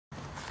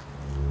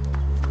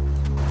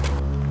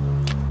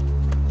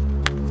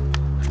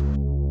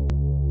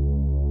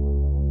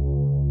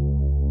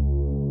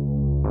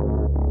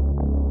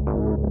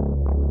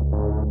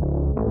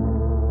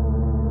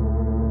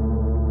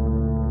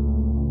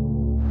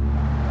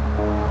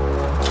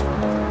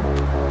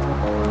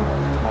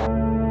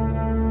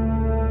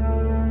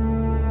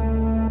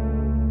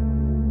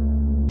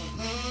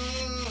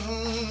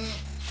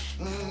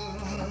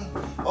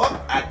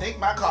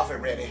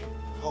coffee ready.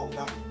 Hold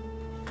on.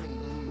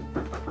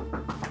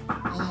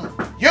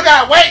 You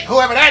gotta wait,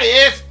 whoever that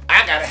is.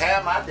 I gotta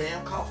have my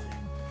damn coffee.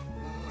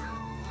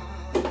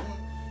 Jimmy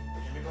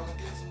gonna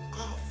get some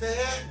coffee.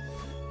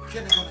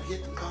 Jimmy gonna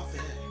get some coffee.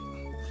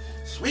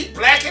 Sweet,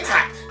 black, and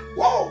hot.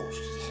 Whoa.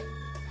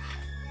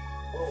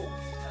 Whoa.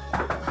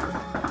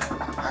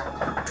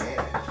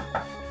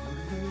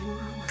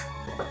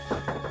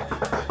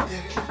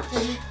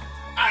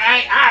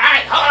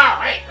 Alright, hold on,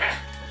 wait.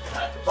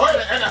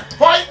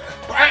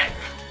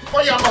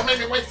 Boy, y'all gonna make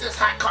me waste this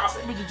hot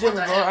coffee. Mr. Jimmy,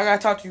 bro, I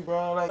gotta talk to you,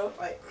 bro. Like,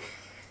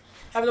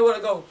 have nowhere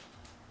to go.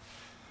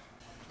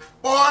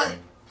 Boy,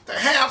 the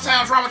hell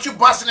sounds wrong with you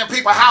busting in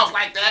people's house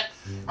like that?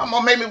 I'm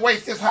gonna make me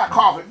waste this hot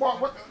coffee. Boy,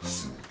 what the...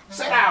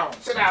 Sit down.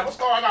 What's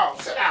going on?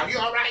 Sit down. You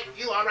all right?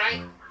 You all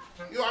right?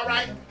 You all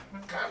right?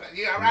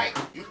 You all right?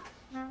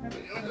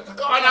 What's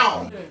going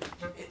on?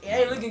 It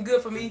ain't looking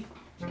good for me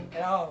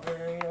at all,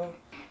 man, you know.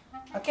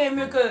 I came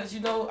here because, you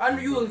know, I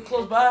knew you were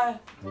close by,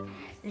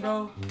 you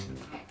know.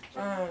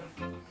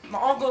 My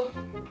uncle's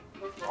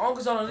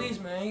on the lease,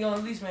 man. He on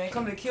the lease, man. He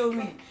coming to kill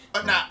me.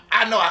 But now,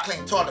 I know I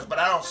clean toilets, but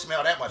I don't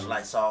smell that much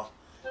Lysol.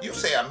 You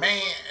say a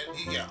man,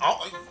 your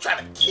uncle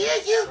trying to kill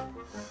you?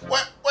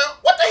 What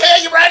the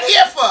hell you running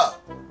here for?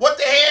 What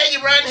the hell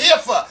you running here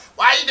for?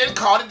 Why you didn't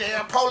call the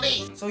damn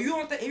police? So you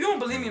don't if you don't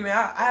believe me,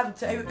 man, I have to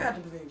tell you, you have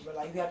to believe me, bro.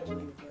 Like, you have to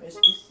believe me, bro.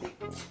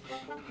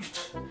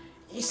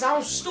 It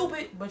sounds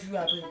stupid, but you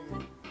gotta believe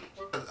me.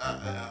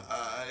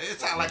 It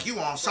sounds like you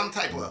on some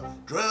type of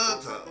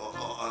drugs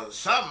or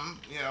something.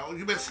 You know,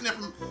 you been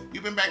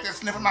back there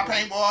sniffing my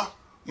paint, boy.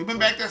 You been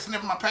back there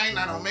sniffing my paint.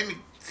 Now don't make me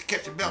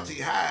catch your belt till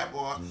you high,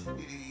 boy.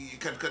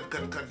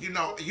 Cause you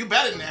know, you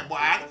better than that, boy.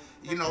 I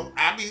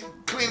be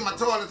cleaning my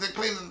toilets and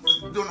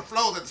doing the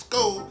floors at the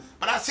school.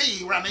 But I see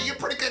you around there. You're a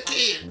pretty good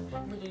kid.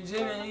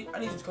 Jimmy, I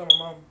need you to call my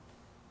mom.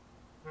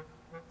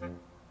 Let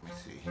me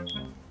see.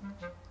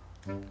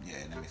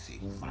 Yeah, let me see.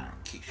 Find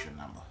Keisha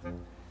number.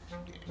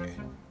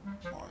 Yeah.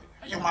 Boy,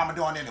 how your mama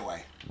doing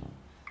anyway?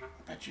 I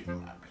bet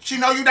she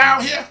know you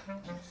down here?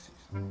 Let me see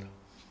something.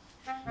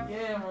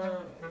 Yeah,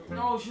 man.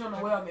 No, she don't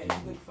know where I'm at. She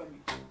looking for me.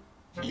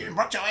 You done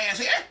brought your ass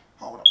here?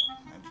 Hold on.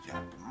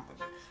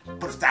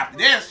 Put a stop to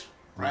this.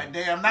 Right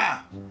damn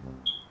now.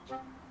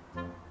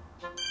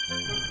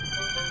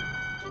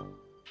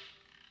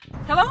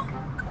 Hello?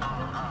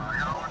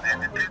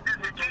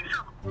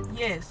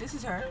 Yes, this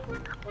is her.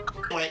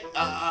 Wait,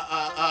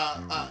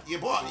 your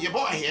boy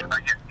here.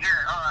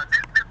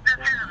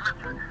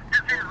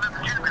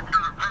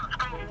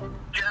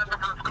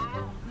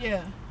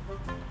 Yeah.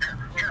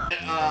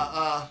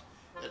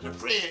 The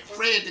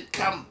Fred to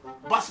come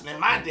busting in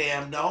my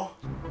damn door.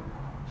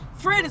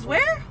 Fred is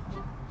where?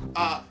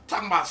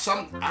 Talking about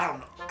some, I don't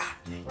know. I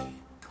think he's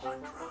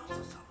doing drugs or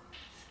something.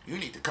 You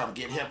need to come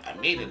get him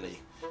immediately.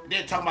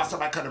 Then talking about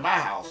somebody come to my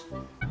house.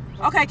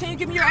 Okay, can you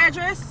give me your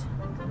address?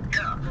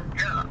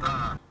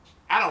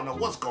 I don't know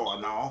what's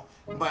going on,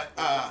 but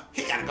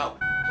he gotta go.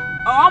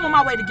 Oh, I'm on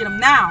my way to get him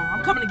now.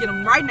 I'm coming to get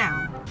him right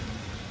now.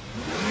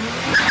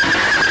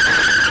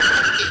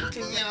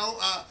 You know,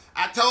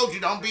 I told you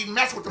don't be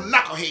messing with them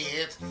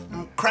knuckleheads,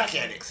 them crack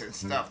addicts and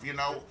stuff, you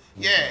know.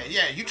 Yeah,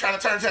 you trying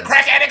to turn into a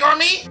crack addict on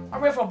me?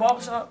 I'm ready for a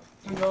barbershop,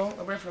 you know.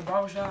 I'm ready for the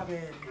barbershop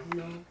and, you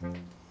know,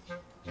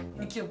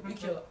 he killed,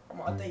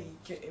 I think he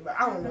killed, but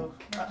I don't know.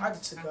 I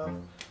just took off.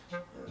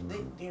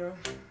 You know,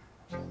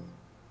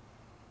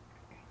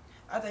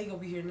 I think he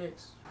gonna be here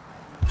next.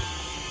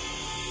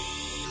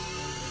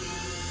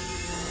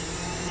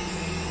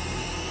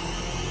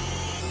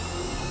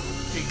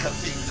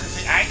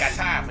 See, I ain't got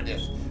time for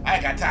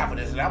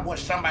this. And I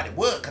wish somebody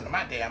would come to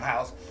my damn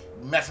house,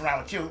 mess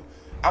around with you.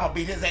 I'm gonna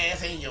beat his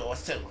ass and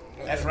yours too.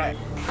 That's right.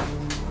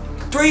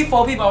 3,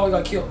 4 people always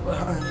got killed.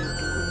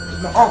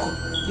 My uncle,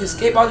 he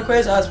escaped out the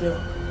crazy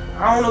hospital.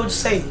 I don't know what to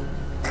say.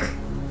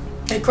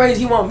 It's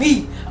crazy, he want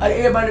me. Out of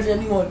everybody in the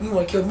family, he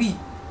want to kill me.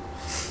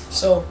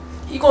 So,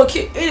 he gonna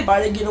kill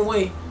anybody that get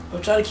away or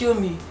try to kill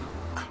me.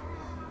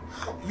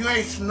 You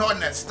ain't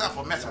snorting that stuff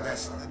or messing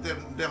with that,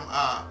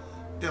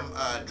 them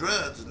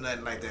drugs and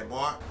nothing like that,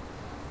 boy.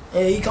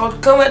 And he gonna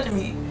come after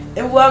me.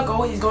 Everywhere I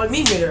go, he's gonna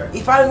meet me there.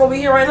 He probably gonna be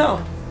here right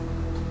now.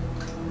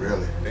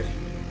 Really?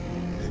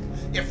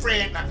 Yeah,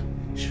 Fred,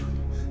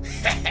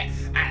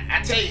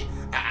 I tell you,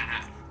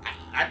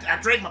 I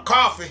drink my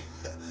coffee,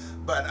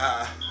 but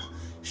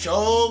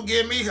sure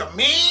give me some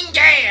mean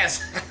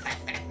gas.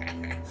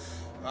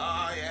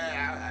 Oh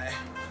yeah,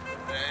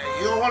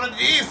 you don't want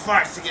these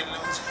farts to get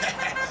loose.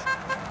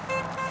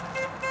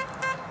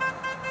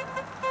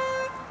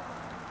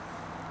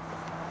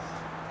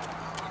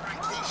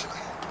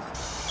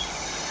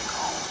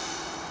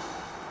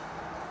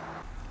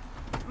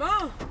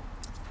 Mom,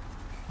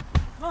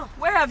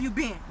 where have you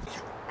been?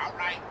 All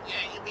right,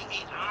 yeah, you be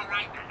eating all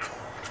right now.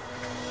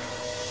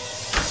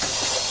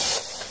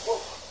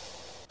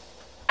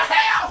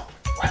 Hell!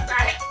 What the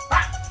hell?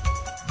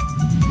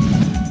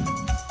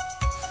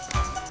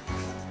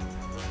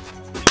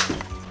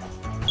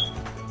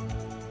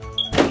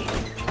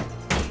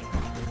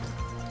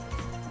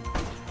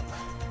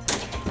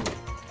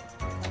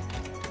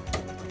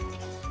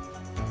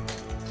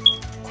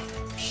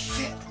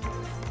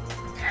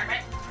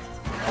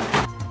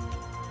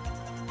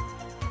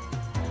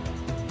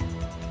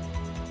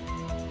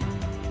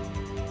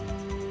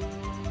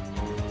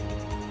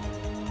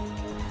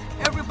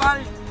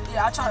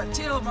 I try to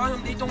tell about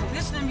him. They don't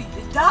listen to me.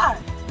 They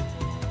died.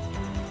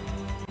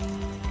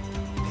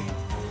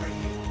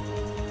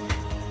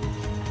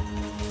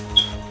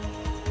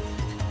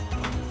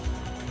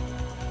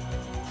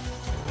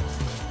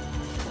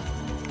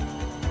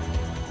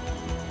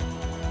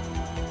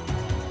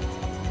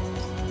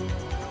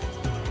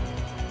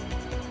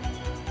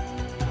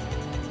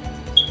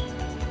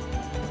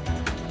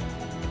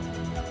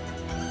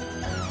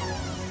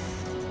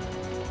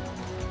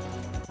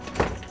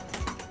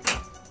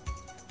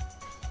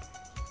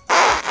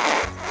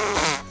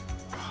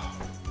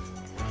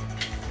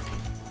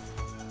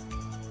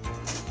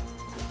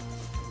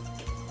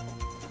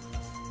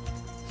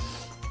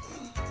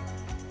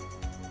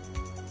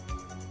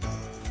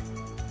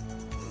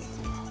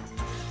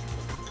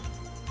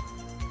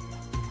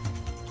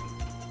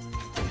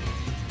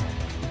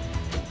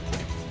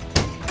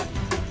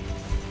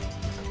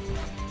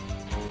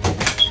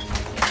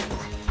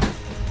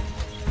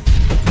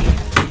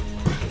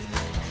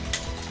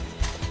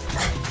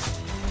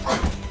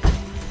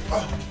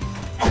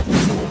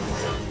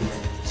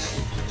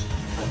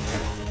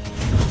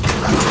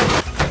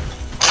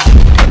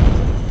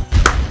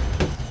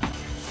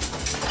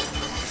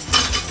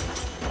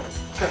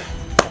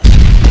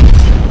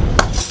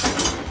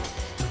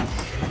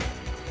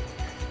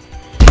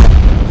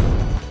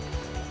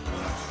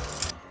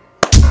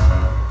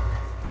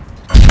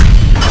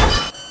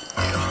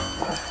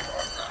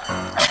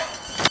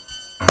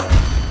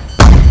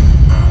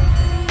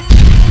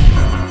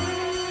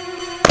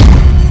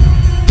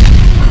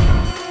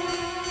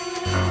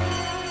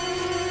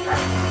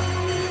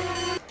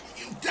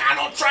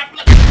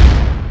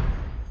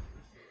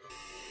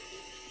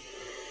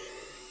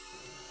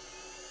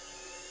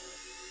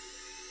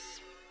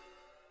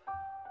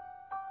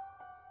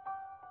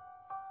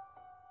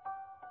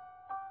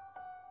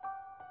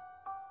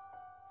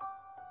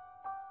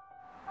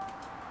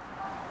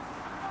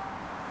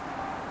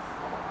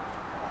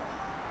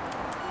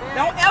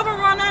 Don't ever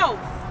run off.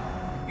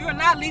 You are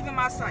not leaving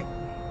my sight.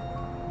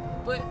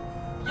 But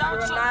You are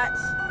not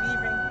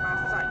leaving my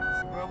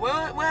sight. Bro,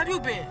 where have you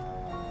been?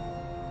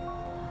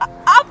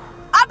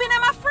 I've been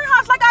at my friend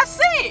house like I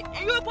said.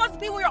 And you're supposed to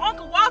be with your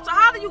Uncle Walter.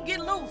 How do you get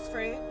loose,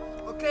 Fred?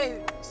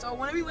 Okay, so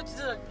when we went to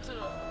the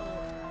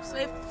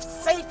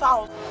safe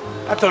house,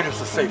 I told you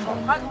it's a safe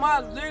house. my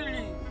mom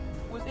literally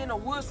was in the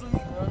woods with me,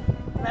 bro.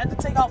 And I had to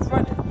take off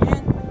running.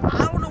 And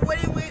I don't know where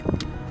they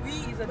went.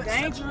 He's a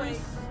dangerous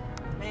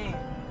man.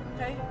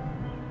 Okay?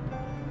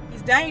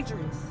 He's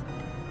dangerous.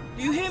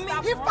 Do you hear me?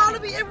 He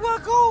followed me everywhere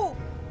I go.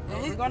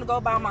 We're gonna go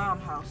by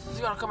Mom's house. He's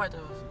gonna come at us.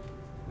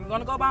 We're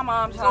gonna go by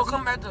Mom's He's house. gonna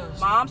come at us.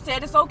 Mom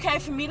said it's okay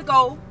for me to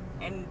go,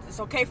 and it's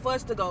okay for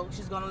us to go.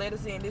 She's gonna let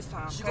us in this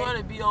time. She's Okay?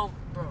 gonna be over,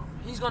 bro.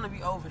 He's gonna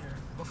be over there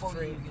before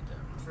we even get there.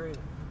 For real.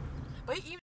 But even